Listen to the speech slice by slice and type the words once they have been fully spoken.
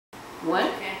1,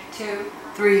 Okay. 2,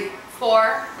 3,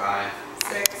 4, 5,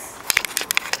 6.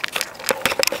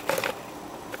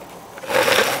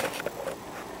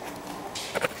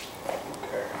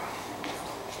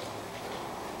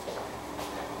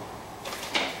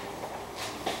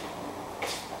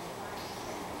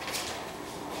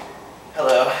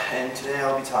 Hello, and today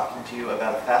I'll be talking to you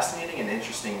about a fascinating and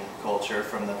interesting culture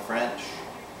from the French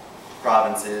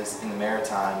provinces in the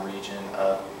maritime region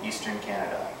of eastern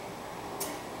Canada.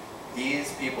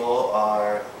 These people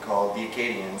are called the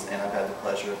Acadians, and I've had the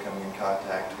pleasure of coming in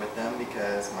contact with them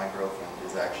because my girlfriend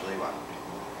is actually one.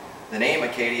 The name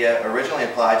Acadia originally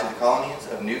applied to the colonies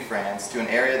of New France, to an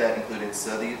area that included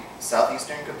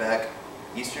southeastern Quebec,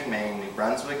 eastern Maine, New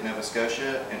Brunswick, Nova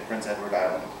Scotia, and Prince Edward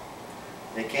Island.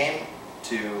 They came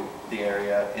to the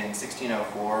area in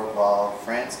 1604 while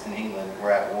France and England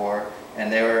were at war,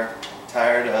 and they were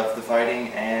tired of the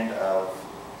fighting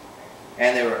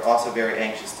and they were also very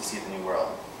anxious to see the New World.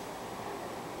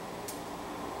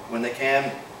 When they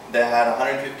came, they had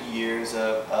 150 years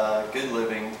of good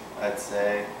living, I'd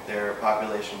say. Their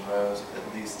population rose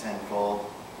at least tenfold.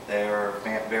 They were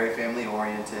very family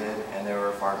oriented, and they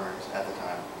were farmers at the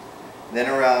time. Then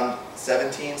around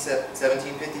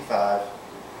 1755,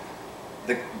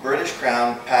 the British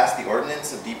Crown passed the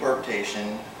Ordinance of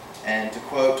Deportation, and to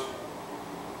quote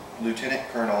Lieutenant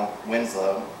Colonel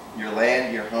Winslow, "Your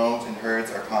land, your homes, and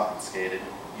herds are confiscated.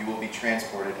 You will be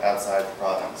transported outside the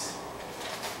province."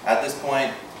 At this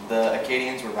point, the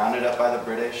Acadians were rounded up by the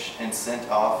British and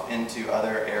sent off into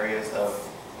other areas of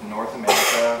North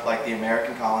America, like the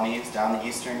American colonies, down the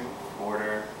eastern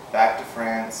border, back to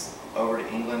France, over to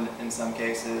England in some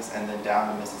cases, and then down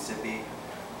to Mississippi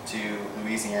to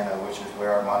Louisiana, which is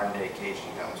where our modern day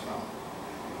Cajun comes from.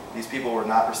 These people were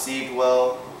not received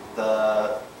well.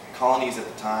 The colonies at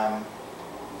the time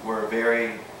were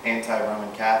very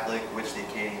anti-Roman Catholic, which the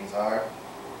Acadians are,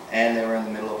 and they were in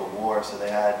the middle of a war, so they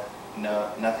had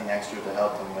nothing extra to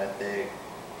help them with.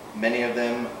 Many of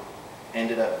them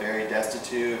ended up very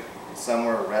destitute. Some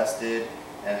were arrested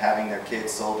and having their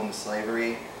kids sold into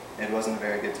slavery. It wasn't a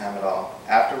very good time at all.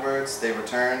 Afterwards, they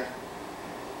returned,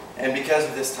 and because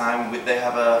of this time, they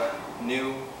have a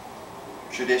new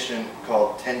tradition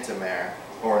called Tintamarre,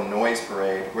 or noise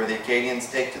parade, where the Acadians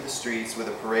take to the streets with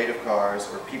a parade of cars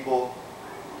or people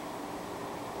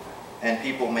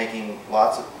making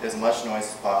as much noise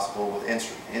as possible with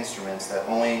instruments that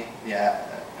only the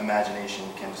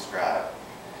imagination can describe.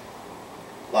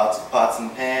 Lots of pots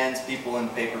and pans, people in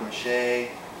paper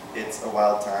mache. It's a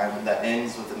wild time, and that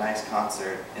ends with a nice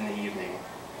concert in the evening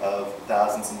of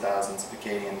thousands and thousands of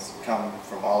Acadians come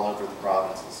from all over the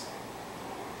provinces.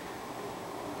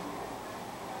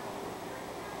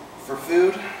 For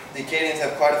food, the Acadians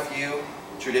have quite a few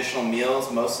traditional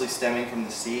meals, mostly stemming from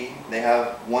the sea. They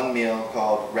have one meal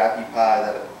called rapi pie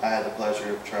that I had the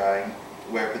pleasure of trying,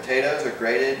 where potatoes are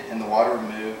grated and the water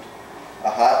removed. A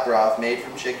hot broth made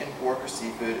from chicken, pork, or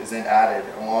seafood is then added,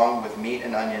 along with meat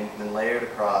and onion, then layered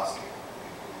across,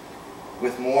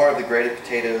 with more of the grated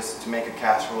potatoes to make a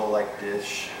casserole-like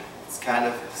dish. It's kind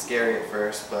of scary at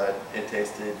first, but it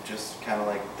tasted just kind of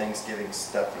like Thanksgiving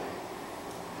stuffing.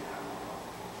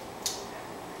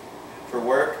 For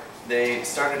work, they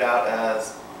started out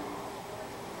as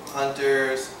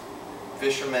hunters,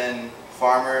 fishermen,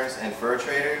 farmers, and fur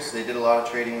traders. They did a lot of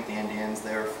trading with the Indians.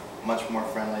 They were much more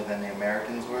friendly than the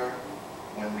Americans were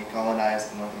when we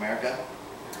colonized North America.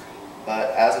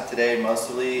 But as of today,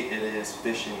 mostly it is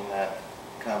fishing that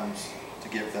comes to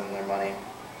give them their money.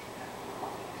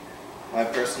 My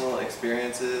personal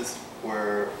experiences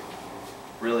were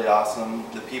really awesome.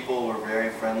 The people were very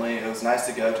friendly. It was nice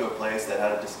to go to a place that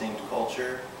had a distinct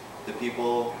culture. The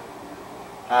people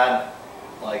had,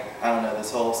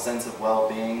 this whole sense of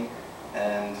well-being,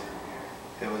 and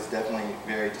it was definitely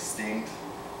very distinct.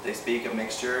 They speak a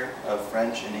mixture of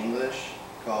French and English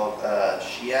called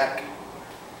Chiac,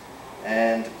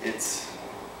 and it's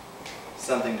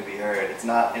something to be heard. It's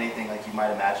not anything like you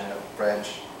might imagine of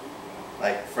French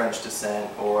descent,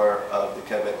 or of the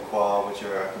Quebecois, which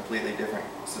are a completely different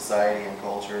society and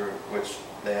culture, which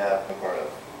they have a part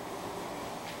of.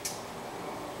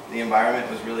 The environment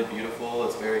was really beautiful.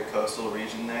 It's a very coastal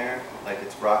region there.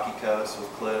 It's rocky coast with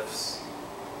cliffs.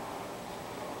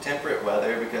 Temperate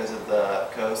weather because of the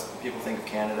coast. People think of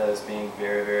Canada as being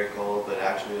very, very cold, but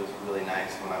actually it was really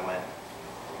nice when I went.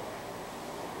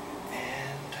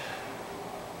 And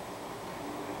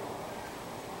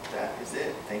that is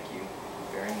it. Thank you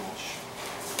very much.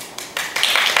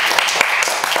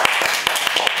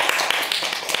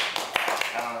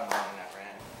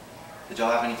 Did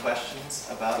y'all have any questions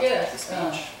about the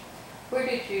speech? Where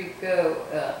did you go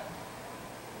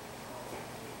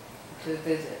to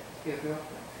visit your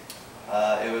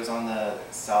girlfriend? It was on the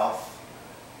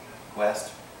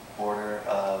southwest border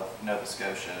of Nova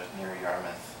Scotia near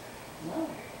Yarmouth. No.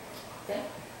 Okay.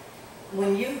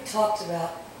 When you talked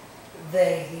about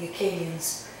the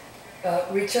Acadians,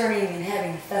 returning and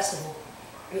having a festival,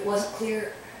 it wasn't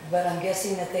clear, but I'm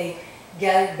guessing that they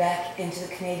gathered back into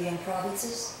the Canadian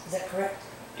provinces. Is that correct?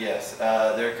 Yes,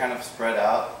 they're kind of spread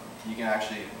out.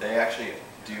 They actually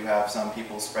do have some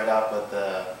people spread out, but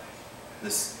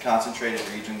this concentrated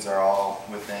regions are all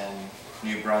within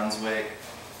New Brunswick,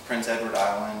 Prince Edward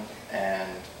Island, and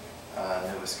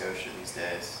Nova Scotia these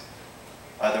days.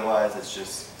 Otherwise, it's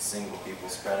just single people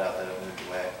spread out that have moved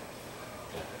away.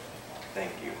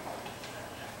 Thank you.